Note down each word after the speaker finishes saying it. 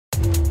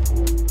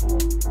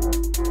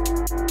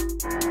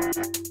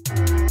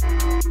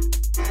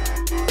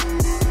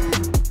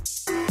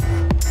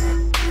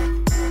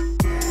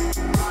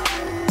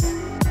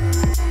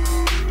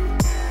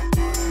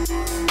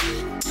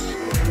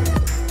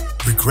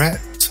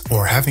Regret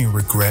or having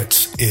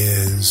regrets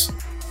is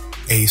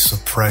a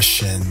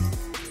suppression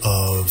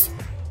of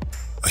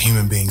a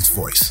human being's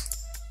voice.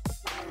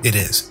 It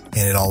is,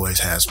 and it always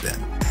has been.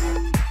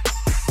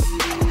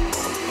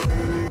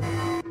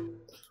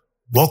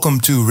 Welcome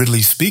to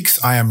Ridley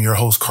Speaks. I am your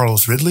host,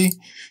 Carlos Ridley.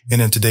 And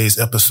in today's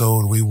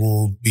episode, we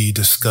will be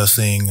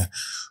discussing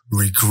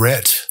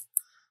regret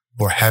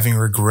or having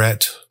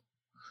regret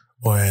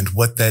and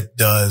what that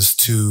does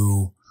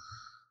to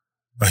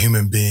a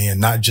human being,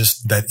 and not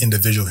just that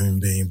individual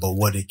human being, but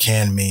what it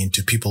can mean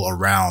to people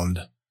around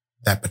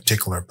that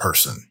particular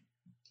person.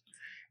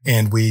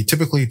 And we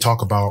typically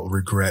talk about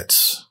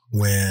regrets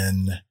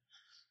when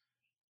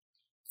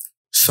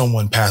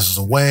someone passes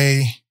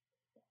away,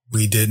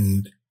 we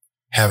didn't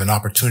have an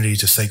opportunity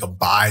to say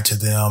goodbye to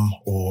them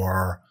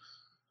or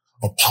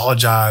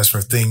apologize for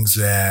things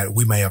that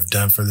we may have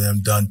done for them,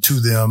 done to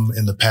them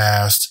in the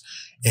past,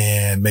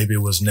 and maybe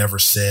it was never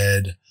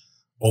said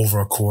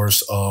over a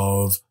course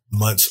of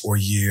months or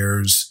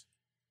years,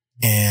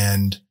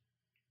 and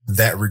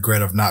that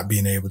regret of not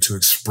being able to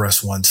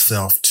express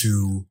oneself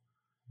to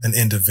an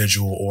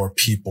individual or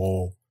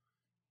people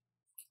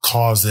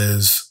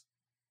causes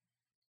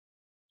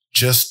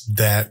just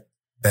that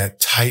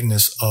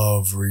tightness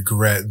of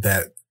regret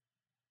that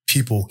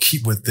people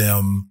keep with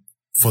them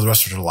for the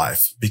rest of their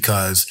life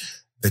because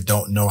they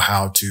don't know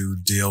how to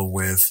deal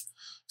with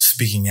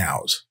speaking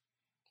out.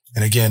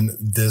 And again,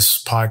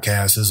 this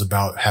podcast is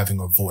about having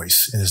a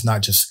voice, and it's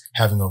not just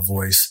having a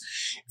voice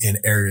in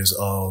areas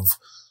of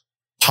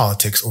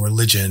politics or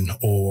religion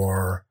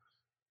or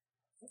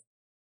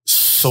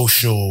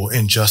social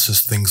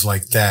injustice, things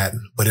like that,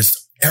 but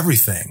it's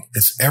everything.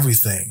 It's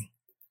everything.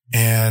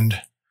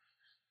 And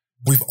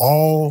we've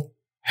all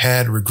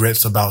had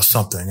regrets about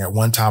something at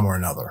one time or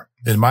another.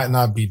 It might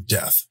not be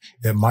death.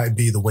 It might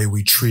be the way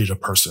we treated a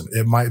person.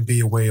 It might be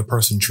a way a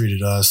person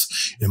treated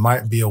us. It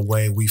might be a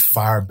way we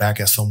fired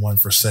back at someone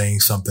for saying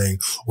something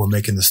or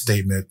making a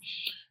statement.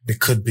 It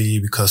could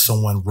be because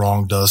someone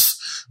wronged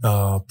us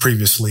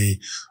previously,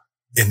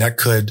 and that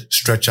could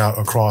stretch out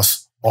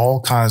across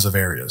all kinds of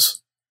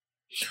areas.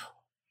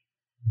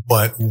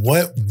 But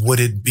what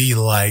would it be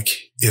like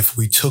if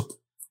we took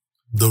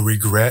the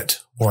regret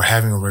or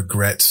having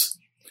regrets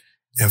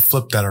and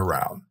flip that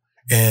around?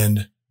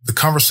 And the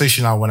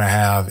conversation I want to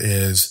have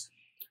is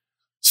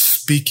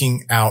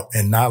speaking out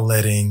and not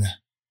letting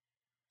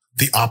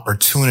the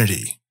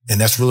opportunity, and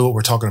that's really what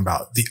we're talking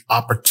about, the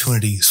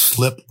opportunity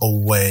slip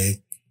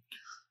away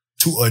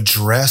to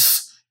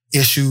address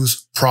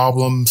issues,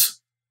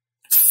 problems,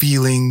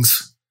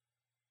 feelings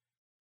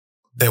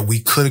that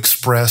we could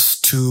express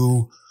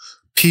to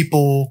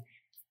people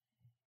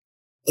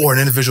or an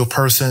individual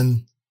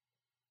person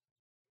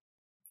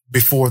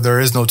before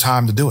there is no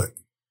time to do it.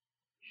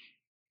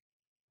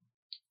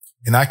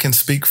 And I can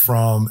speak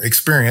from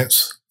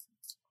experience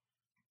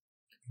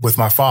with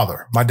my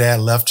father. My dad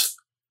left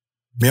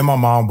me and my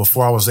mom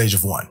before I was the age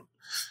of 1.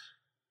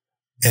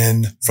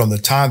 And from the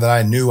time that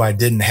I knew I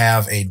didn't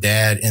have a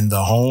dad in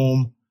the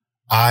home,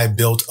 I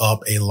built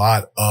up a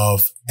lot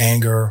of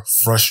anger,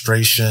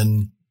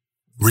 frustration,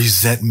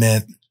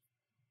 resentment.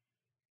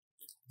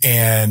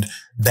 And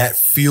that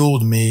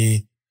fueled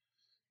me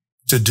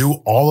to do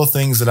all the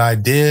things that I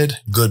did,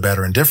 good, bad,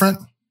 or indifferent.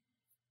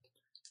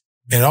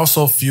 And it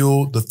also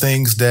fueled the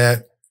things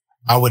that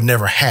I would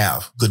never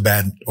have, good,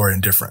 bad, or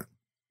indifferent.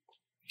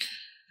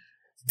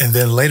 And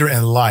then later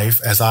in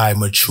life, as I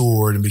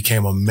matured and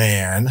became a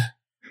man,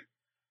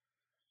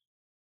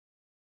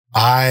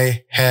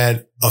 I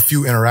had a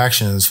few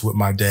interactions with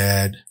my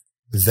dad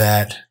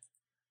that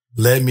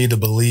led me to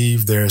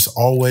believe there's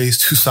always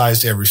two sides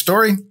to every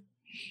story,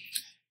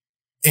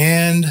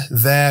 and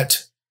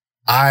that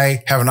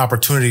I have an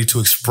opportunity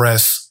to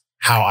express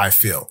how I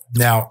feel.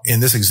 Now,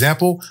 in this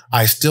example,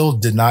 I still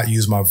did not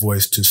use my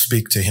voice to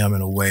speak to him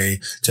in a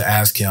way to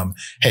ask him,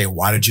 hey,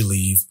 why did you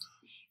leave?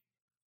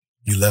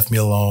 You left me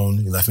alone.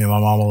 You left me and my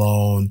mom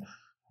alone.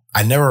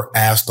 I never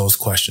asked those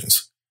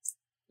questions,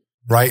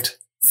 right?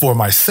 For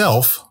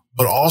myself,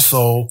 but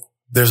also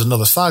there's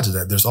another side to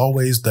that. There's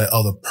always that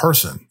other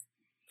person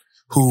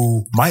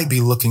who might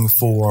be looking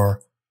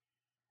for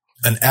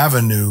an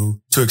avenue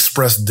to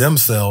express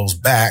themselves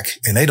back,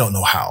 and they don't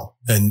know how.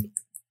 And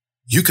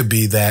you could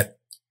be that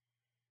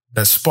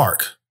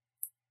spark.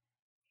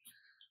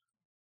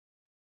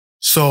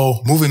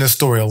 So moving this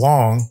story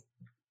along,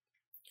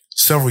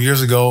 several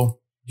years ago,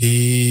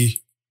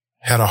 he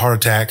had a heart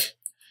attack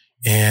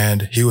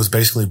and he was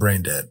basically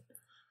brain dead.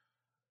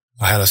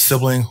 I had a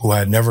sibling who I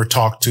had never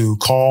talked to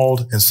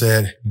called and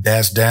said,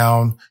 Dad's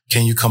down.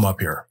 Can you come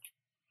up here?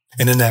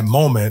 And in that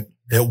moment,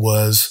 it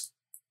was,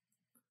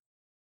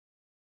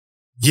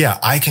 yeah,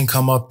 I can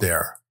come up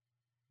there.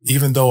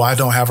 Even though I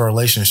don't have a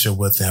relationship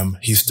with him,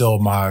 he's still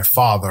my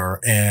father.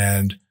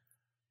 And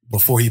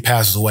before he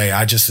passes away,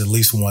 I just at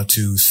least want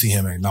to see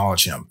him and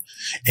acknowledge him.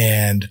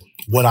 And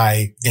what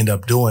I end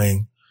up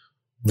doing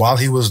while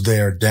he was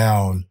there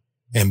down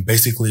and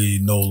basically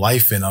no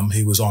life in him,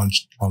 he was on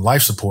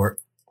life support.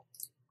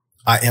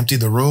 I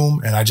emptied the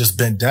room and I just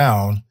bent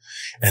down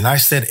And I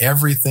said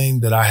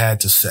everything that I had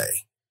to say.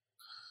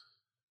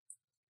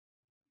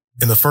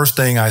 And the first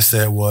thing I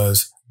said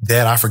was,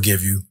 Dad, I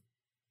forgive you.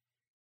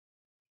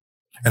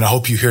 And I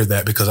hope you hear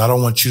that, because I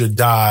don't want you to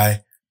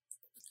die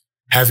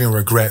having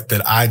regret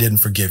that I didn't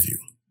forgive you.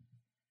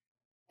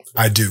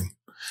 I do.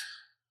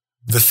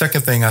 The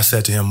second thing I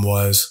said to him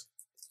was,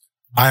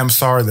 I am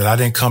sorry that I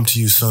didn't come to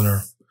you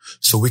sooner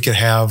so we could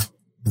have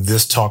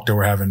this talk that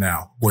we're having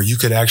now, where you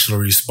could actually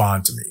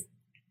respond to me.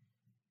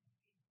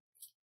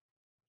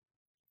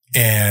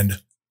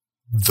 And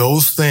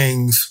those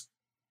things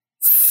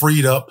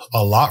freed up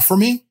a lot for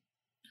me.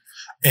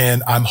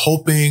 And I'm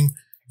hoping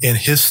in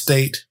his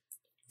state,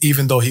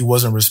 even though he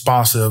wasn't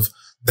responsive,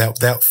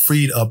 that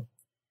freed up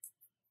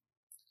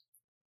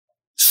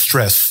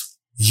stress,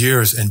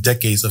 years and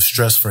decades of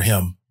stress for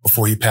him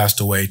before he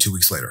passed away 2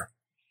 weeks later.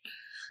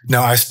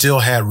 Now, I still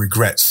had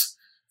regrets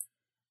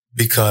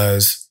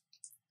because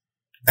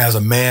as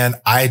a man,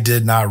 I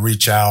did not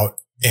reach out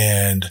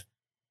and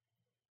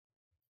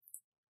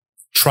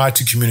try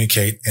to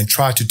communicate and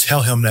try to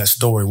tell him that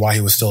story while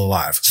he was still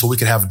alive so we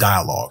could have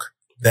dialogue.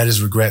 That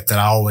is regret that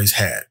I always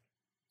had.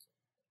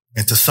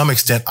 And to some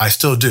extent, I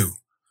still do.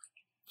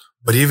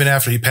 But even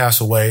after he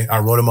passed away, I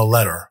wrote him a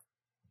letter.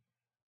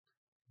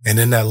 And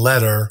in that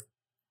letter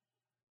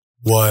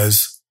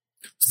was,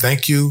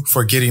 thank you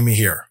for getting me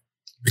here.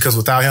 Because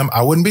without him,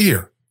 I wouldn't be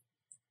here.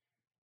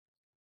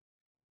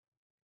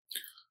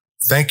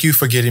 Thank you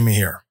for getting me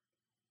here.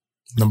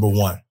 Number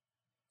one.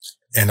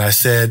 And I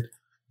said,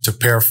 to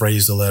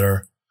paraphrase the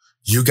letter,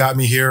 you got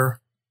me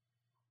here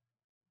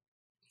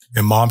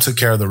and Mom took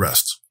care of the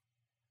rest.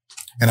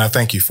 And I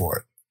thank you for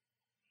it.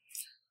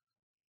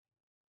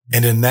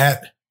 And in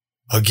that,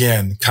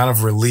 again, kind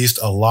of released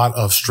a lot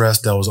of stress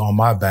that was on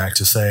my back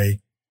to say,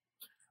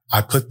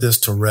 I put this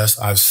to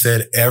rest. I've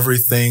said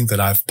everything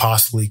that I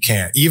possibly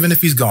can. Even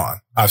if he's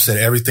gone, I've said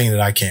everything that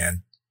I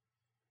can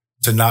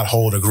to not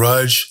hold a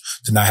grudge,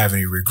 to not have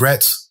any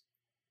regrets,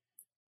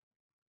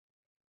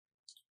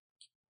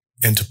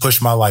 and to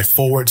push my life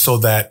forward so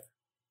that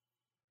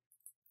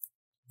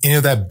any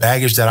of that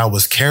baggage that I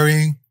was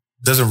carrying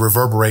doesn't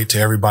reverberate to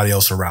everybody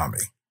else around me.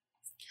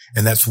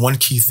 And that's one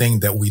key thing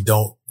that we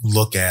don't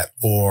look at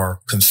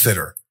or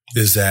consider,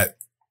 is that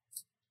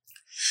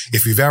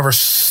if you've ever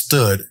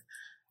stood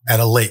at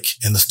a lake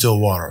in the still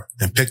water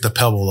and picked a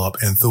pebble up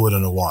and threw it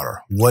in the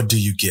water, what do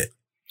you get?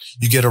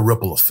 You get a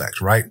ripple effect,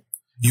 right?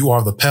 You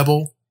are the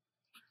pebble.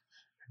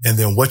 And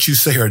then what you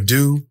say or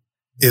do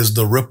is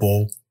the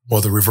ripple or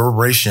the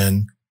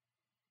reverberation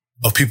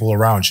of people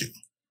around you.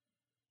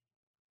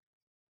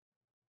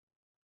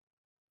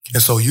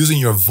 And so using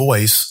your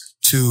voice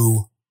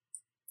to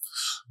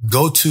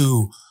go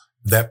to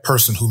that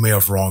person who may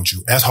have wronged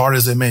you, as hard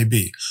as it may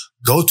be,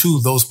 go to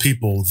those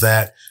people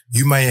that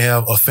you may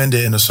have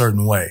offended in a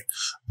certain way.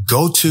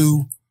 Go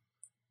to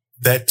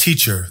that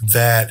teacher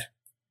that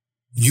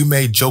you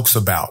made jokes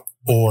about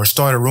or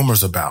started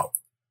rumors about.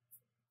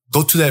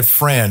 Go to that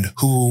friend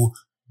who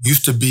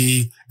used to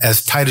be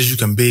as tight as you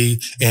can be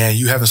and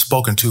you haven't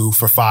spoken to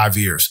for 5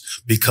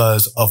 years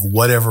because of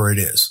whatever it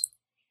is.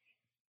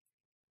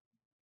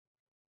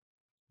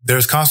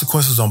 There's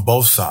consequences on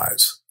both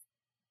sides.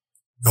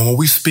 And when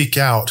we speak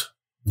out,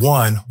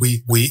 one,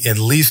 we at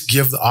least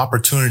give the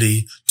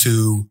opportunity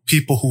to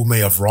people who may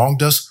have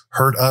wronged us,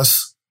 hurt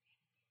us.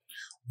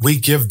 We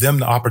give them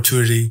the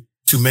opportunity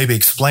to maybe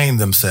explain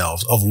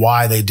themselves of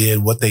why they did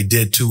what they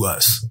did to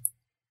us,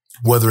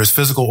 whether it's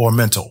physical or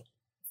mental.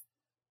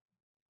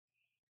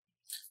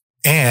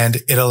 And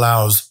it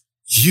allows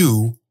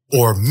you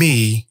or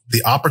me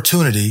the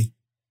opportunity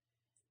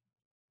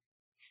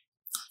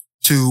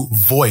to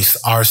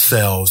voice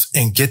ourselves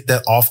and get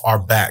that off our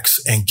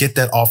backs and get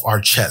that off our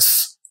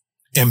chests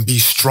and be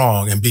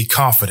strong and be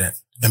confident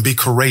and be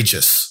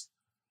courageous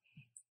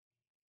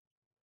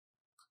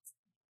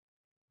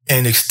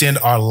and extend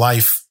our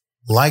life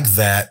like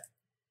that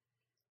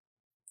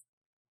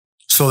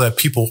so that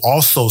people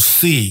also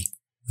see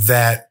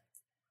that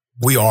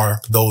we are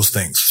those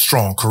things: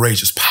 strong,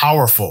 courageous,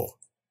 powerful.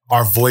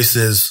 Our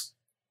voices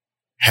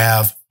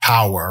have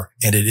power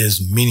and it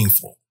is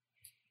meaningful.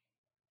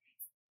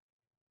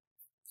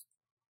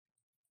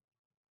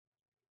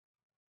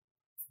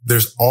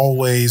 There's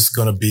always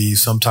going to be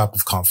some type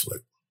of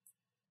conflict,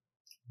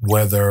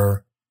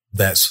 whether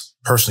that's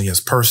person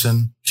against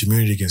person,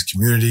 community against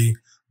community,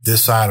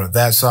 this side or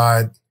that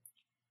side.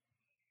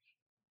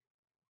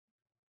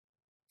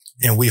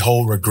 And we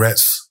hold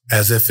regrets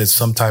as if it's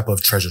some type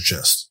of treasure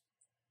chest,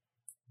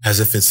 as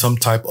if it's some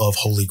type of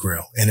holy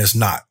grail, and it's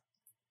not.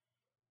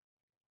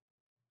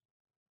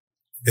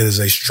 It is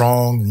a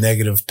strong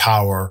negative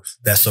power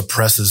that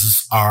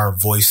suppresses our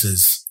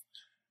voices.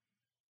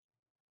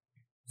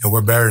 And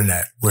we're better than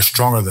that. We're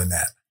stronger than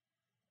that.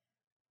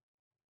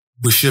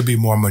 We should be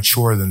more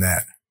mature than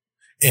that.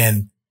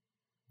 And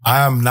I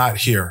am not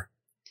here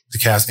to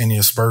cast any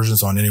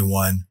aspersions on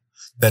anyone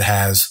that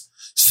has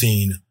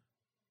seen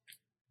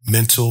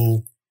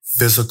mental,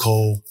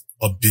 physical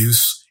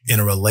abuse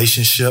in a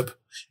relationship,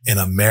 in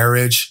a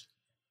marriage,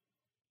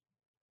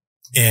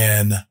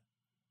 in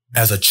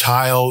As a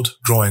child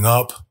growing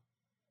up,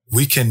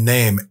 we can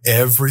name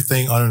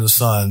everything under the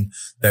sun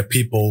that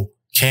people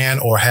can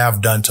or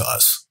have done to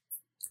us.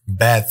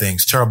 Bad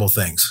things, terrible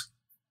things.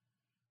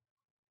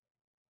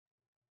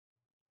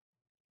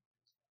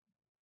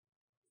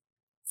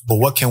 But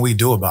what can we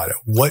do about it?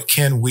 What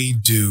can we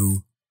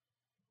do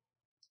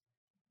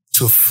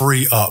to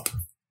free up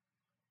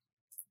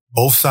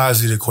both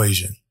sides of the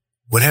equation?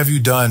 What have you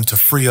done to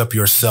free up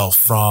yourself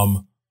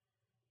from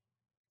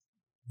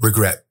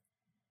regret?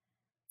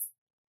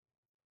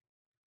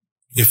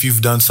 If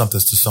you've done something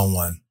to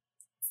someone,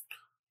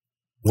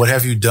 what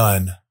have you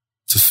done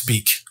to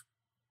speak?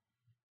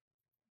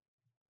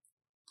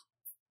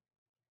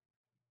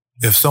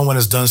 If someone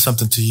has done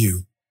something to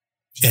you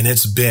and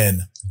it's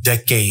been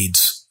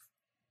decades,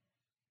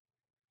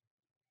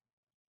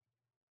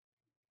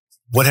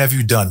 what have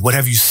you done? What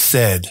have you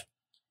said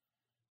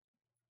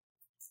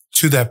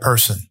to that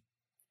person?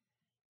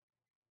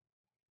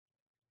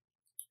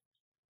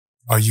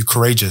 Are you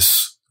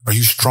courageous? Are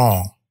you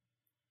strong?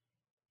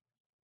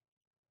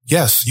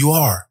 Yes, you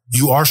are.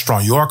 You are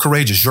strong. You are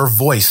courageous. Your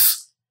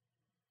voice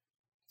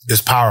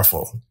is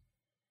powerful.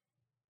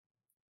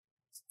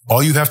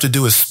 All you have to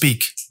do is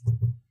speak.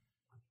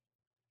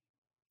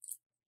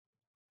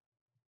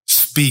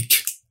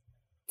 Speak.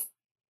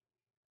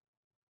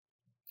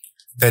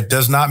 That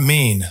does not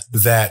mean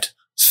that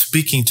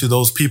speaking to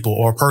those people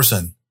or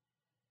person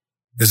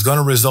is going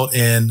to result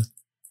in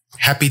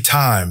happy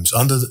times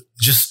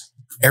just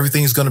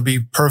everything is going to be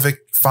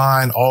perfect,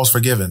 fine, all's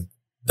forgiven.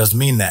 Doesn't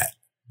mean that.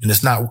 And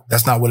that's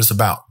not what it's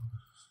about.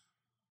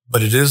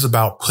 But it is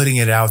about putting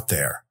it out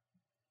there.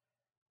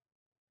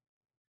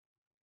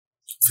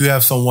 If you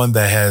have someone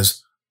that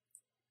has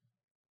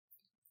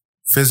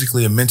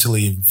physically and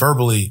mentally,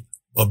 verbally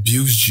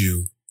abused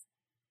you,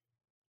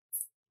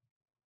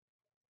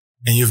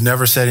 and you've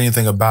never said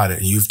anything about it,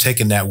 and you've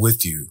taken that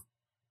with you,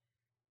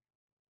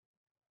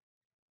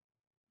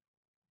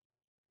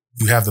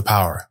 you have the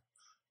power.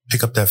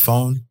 Pick up that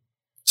phone,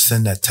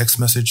 send that text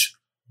message,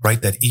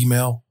 write that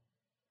email,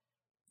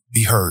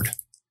 be heard.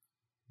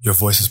 Your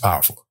voice is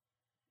powerful.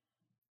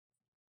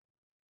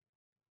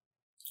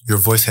 Your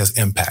voice has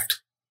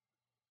impact.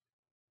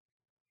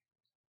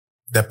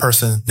 That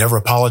person never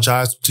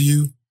apologized to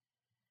you.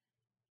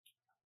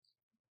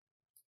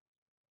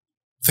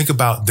 Think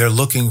about they're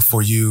looking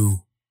for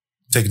you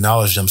to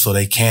acknowledge them so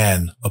they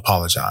can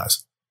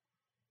apologize.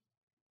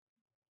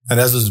 And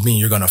that doesn't mean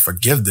you're going to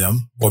forgive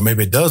them, or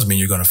maybe it does mean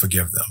you're going to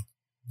forgive them.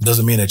 It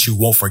doesn't mean that you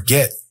won't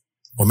forget,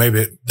 or maybe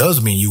it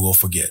does mean you will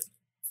forget.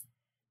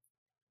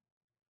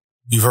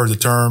 You've heard the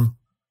term,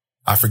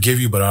 I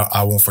forgive you, but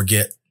I won't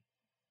forget.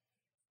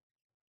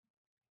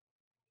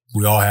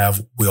 We all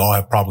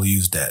have probably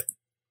used that.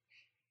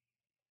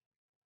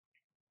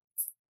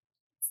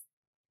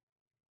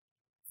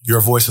 Your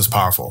voice is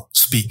powerful.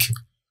 Speak.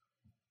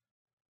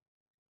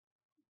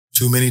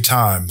 Too many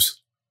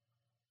times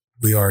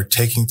we are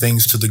taking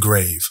things to the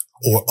grave,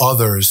 or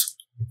others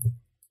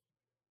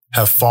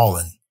have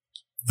fallen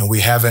and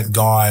we haven't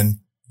gone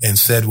and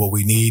said what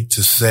we need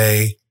to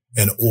say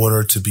in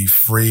order to be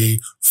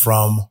free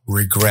from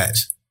regret.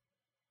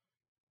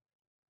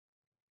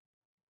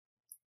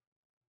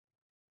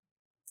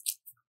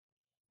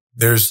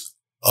 There's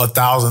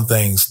 1,000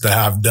 things that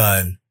I've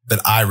done that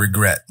I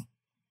regret.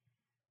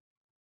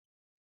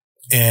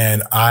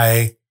 And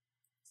I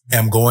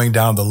am going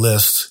down the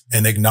list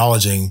and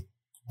acknowledging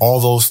all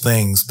those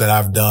things that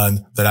I've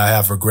done that I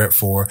have regret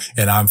for.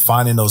 And I'm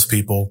finding those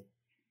people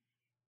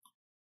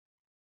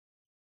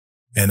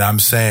and I'm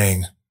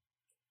saying,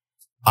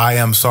 I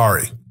am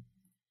sorry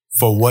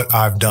for what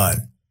I've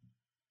done.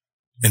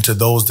 And to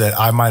those that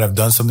I might have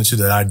done something to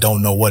that I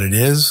don't know what it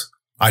is,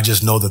 I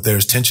just know that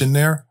there's tension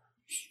there.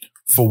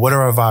 For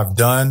whatever I've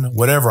done,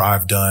 whatever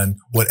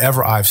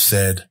I've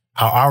said,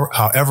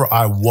 however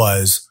I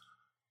was,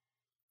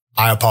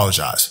 I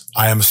apologize.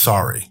 I am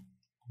sorry.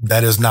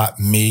 That is not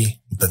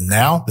me.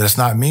 That's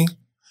not me.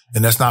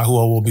 And that's not who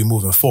I will be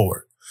moving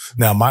forward.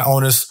 Now,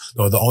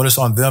 the onus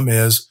on them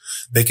is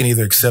they can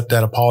either accept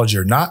that apology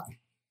or not.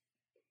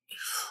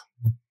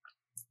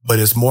 But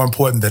it's more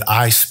important that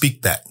I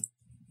speak that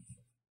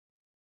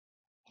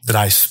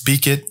I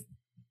speak it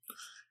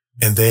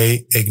and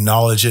they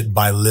acknowledge it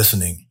by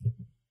listening.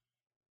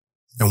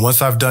 And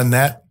once I've done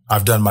that,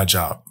 I've done my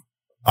job.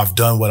 I've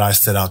done what I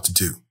set out to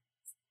do.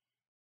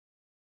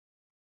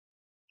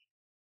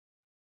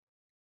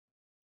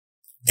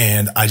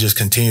 And I just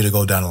continue to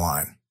go down the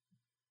line.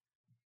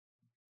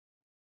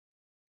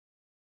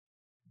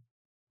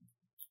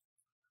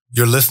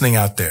 You're listening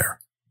out there.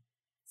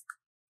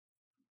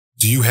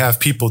 Do you have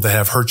people that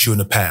have hurt you in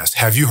the past?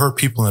 Have you hurt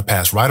people in the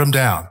past? Write them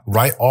down.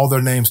 Write all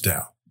their names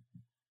down.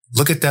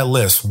 Look at that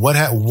list. What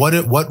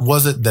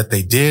was it that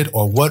they did,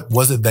 or what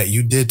was it that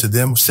you did to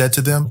them, said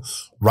to them?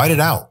 Write it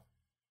out.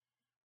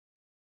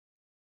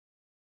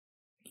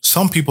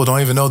 Some people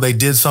don't even know they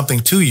did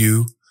something to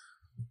you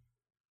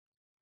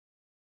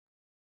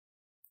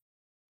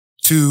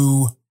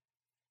to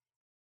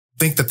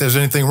think that there's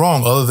anything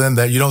wrong other than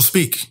that you don't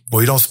speak, or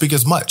you don't speak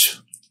as much.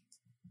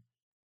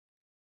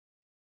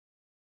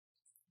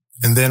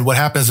 And then what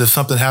happens if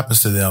something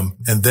happens to them?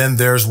 And then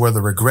there's where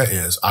the regret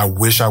is. I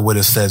wish I would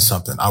have said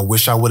something. I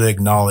wish I would have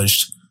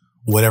acknowledged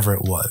whatever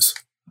it was.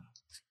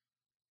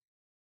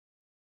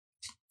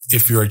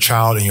 If you're a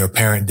child and your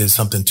parent did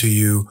something to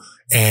you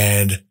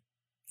and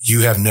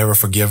you have never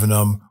forgiven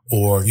them,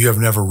 or you have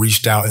never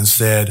reached out and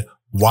said,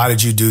 why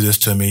did you do this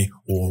to me?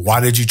 Or why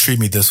did you treat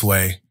me this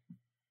way?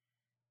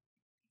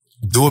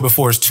 Do it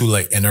before it's too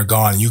late and they're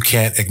gone. You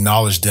can't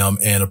acknowledge them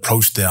and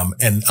approach them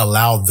and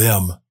allow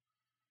them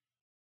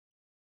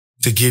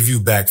to give you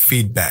back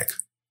feedback,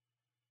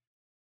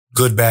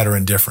 good, bad, or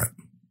indifferent.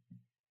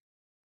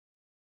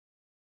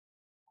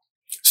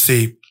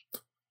 See,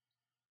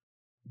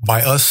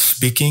 by us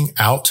speaking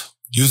out,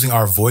 using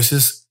our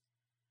voices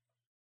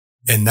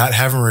and not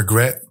having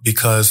regret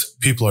because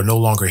people are no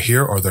longer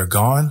here or they're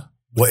gone,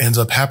 what ends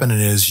up happening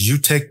is you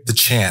take the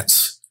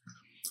chance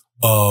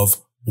of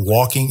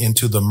walking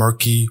into the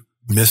murky,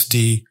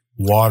 misty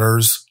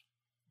waters,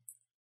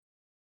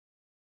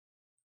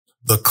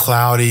 the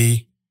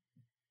cloudy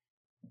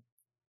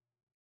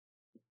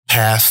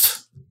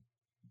past,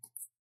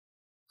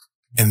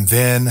 and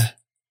then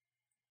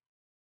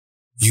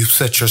you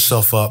set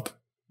yourself up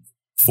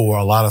for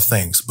a lot of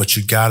things, but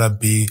you gotta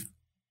be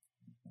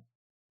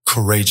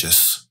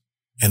courageous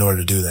in order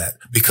to do that.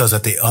 Because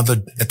at the end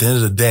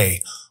of the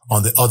day,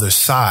 on the other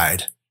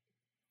side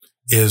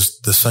is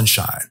the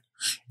sunshine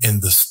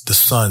and the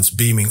sun's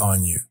beaming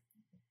on you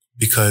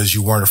because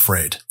you weren't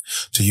afraid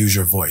to use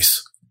your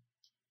voice,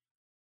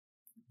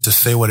 to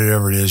say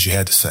whatever it is you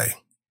had to say.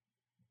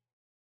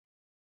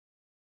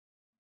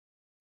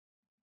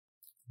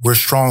 We're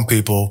strong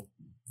people.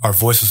 Our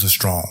voices are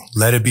strong.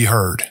 Let it be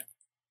heard.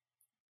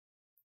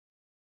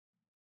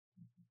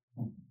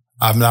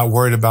 I'm not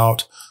worried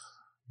about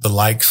the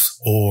likes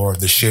or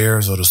the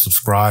shares or the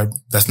subscribe.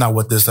 That's not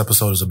what this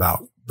episode is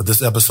about. But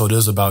this episode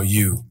is about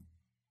you.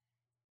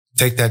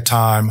 Take that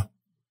time,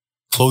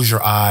 close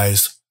your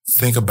eyes,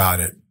 think about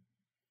it.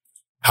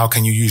 How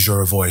can you use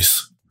your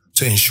voice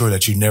to ensure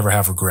that you never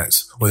have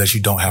regrets or that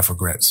you don't have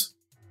regrets?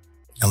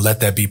 And let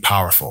that be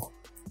powerful,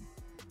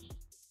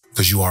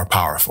 because you are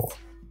powerful.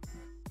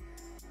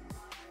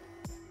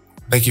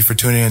 Thank you for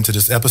tuning into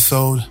this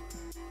episode.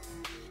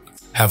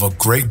 Have a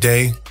great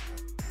day.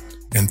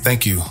 And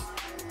thank you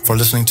for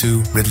listening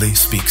to Ridley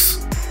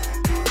Speaks.